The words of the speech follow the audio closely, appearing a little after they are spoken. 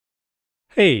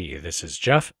Hey, this is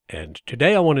Jeff, and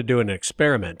today I want to do an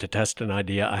experiment to test an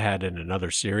idea I had in another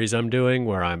series I'm doing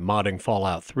where I'm modding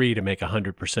Fallout 3 to make a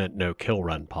 100% no-kill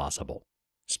run possible.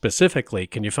 Specifically,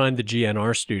 can you find the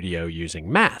GNR studio using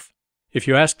math? If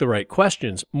you ask the right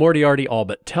questions, Moriarty all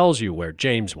but tells you where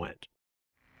James went.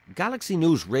 Galaxy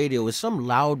News Radio is some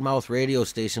loudmouth radio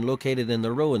station located in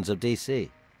the ruins of D.C.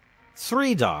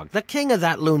 Three Dog, the king of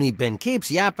that loony bin,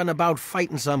 keeps yapping about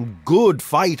fighting some good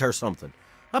fight or something.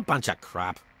 A bunch of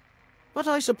crap. But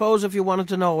I suppose if you wanted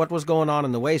to know what was going on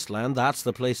in the wasteland, that's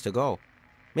the place to go.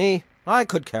 Me, I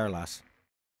could care less.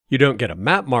 You don't get a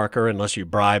map marker unless you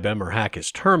bribe him or hack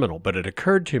his terminal, but it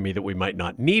occurred to me that we might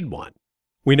not need one.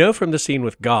 We know from the scene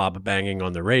with Gob banging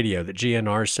on the radio that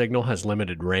GNR's signal has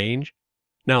limited range.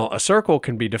 Now, a circle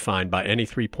can be defined by any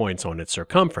 3 points on its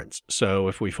circumference, so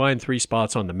if we find 3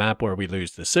 spots on the map where we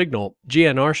lose the signal,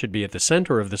 GNR should be at the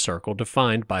center of the circle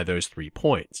defined by those 3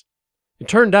 points. It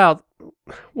turned out,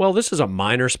 well, this is a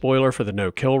minor spoiler for the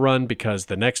no-kill run because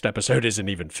the next episode isn't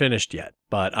even finished yet,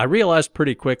 but I realized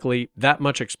pretty quickly that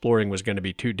much exploring was going to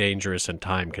be too dangerous and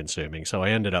time-consuming, so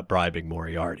I ended up bribing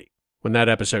Moriarty. When that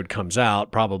episode comes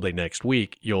out, probably next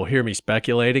week, you'll hear me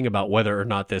speculating about whether or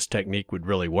not this technique would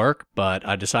really work, but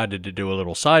I decided to do a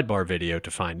little sidebar video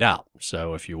to find out,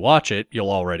 so if you watch it,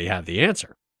 you'll already have the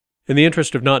answer. In the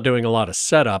interest of not doing a lot of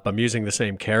setup, I'm using the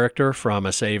same character from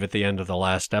a save at the end of the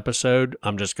last episode.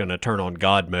 I'm just going to turn on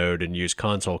God mode and use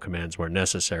console commands where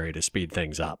necessary to speed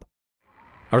things up.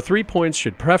 Our 3 points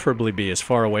should preferably be as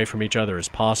far away from each other as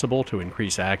possible to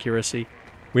increase accuracy.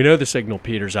 We know the signal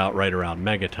peters out right around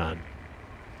Megaton.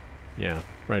 Yeah,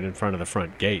 right in front of the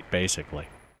front gate, basically.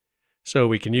 So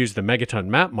we can use the Megaton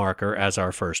map marker as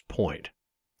our first point.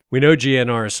 We know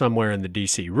GNR is somewhere in the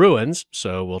DC ruins,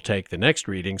 so we'll take the next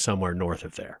reading somewhere north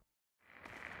of there.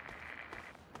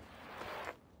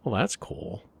 Well, that's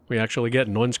cool. We actually get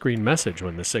an on-screen message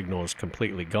when the signal is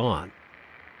completely gone.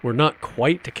 We're not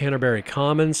quite to Canterbury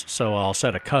Commons, so I'll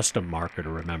set a custom marker to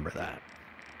remember that.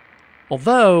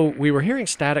 Although, we were hearing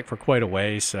static for quite a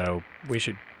way, so we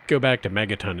should go back to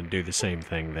Megaton and do the same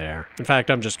thing there. In fact,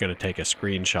 I'm just going to take a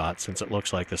screenshot since it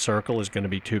looks like the circle is going to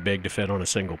be too big to fit on a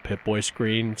single Pip-Boy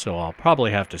screen, so I'll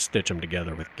probably have to stitch them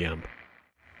together with GIMP.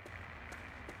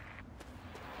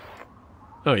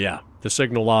 Oh yeah, the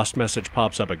signal lost message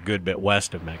pops up a good bit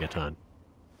west of Megaton.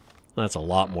 That's a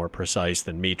lot more precise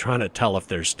than me trying to tell if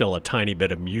there's still a tiny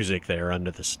bit of music there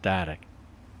under the static.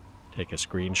 Take a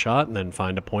screenshot and then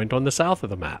find a point on the south of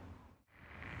the map.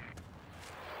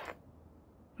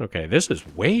 Okay, this is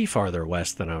way farther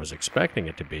west than I was expecting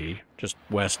it to be, just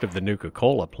west of the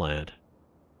Nuka-Cola plant.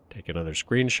 Take another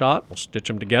screenshot, we'll stitch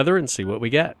them together and see what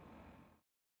we get.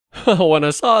 When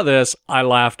I saw this, I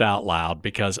laughed out loud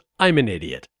because I'm an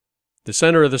idiot. The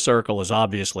center of the circle is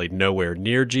obviously nowhere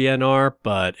near GNR,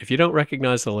 but if you don't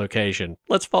recognize the location,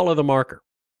 let's follow the marker.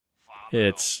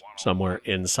 It's somewhere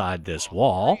inside this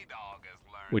wall,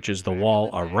 which is the wall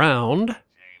around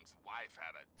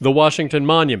the Washington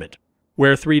Monument,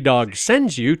 where 3 Dog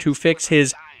sends you to fix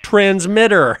his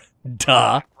transmitter.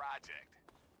 Duh.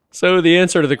 So the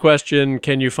answer to the question,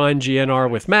 can you find GNR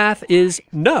with math, is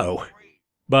no.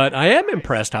 But I am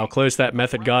impressed how close that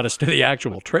method got us to the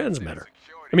actual transmitter.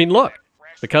 I mean, look,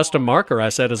 the custom marker I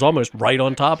set is almost right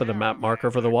on top of the map marker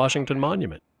for the Washington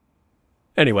Monument.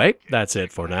 Anyway, that's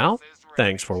it for now.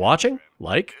 Thanks for watching.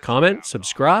 Like, comment,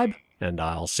 subscribe, and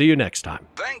I'll see you next time.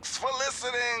 Thanks for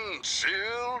listening,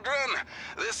 children.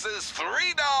 This is 3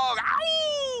 Dog,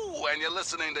 ow! And you're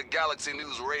listening to Galaxy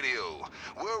News Radio.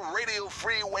 We're Radio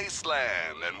Free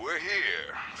Wasteland, and we're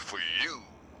here for you.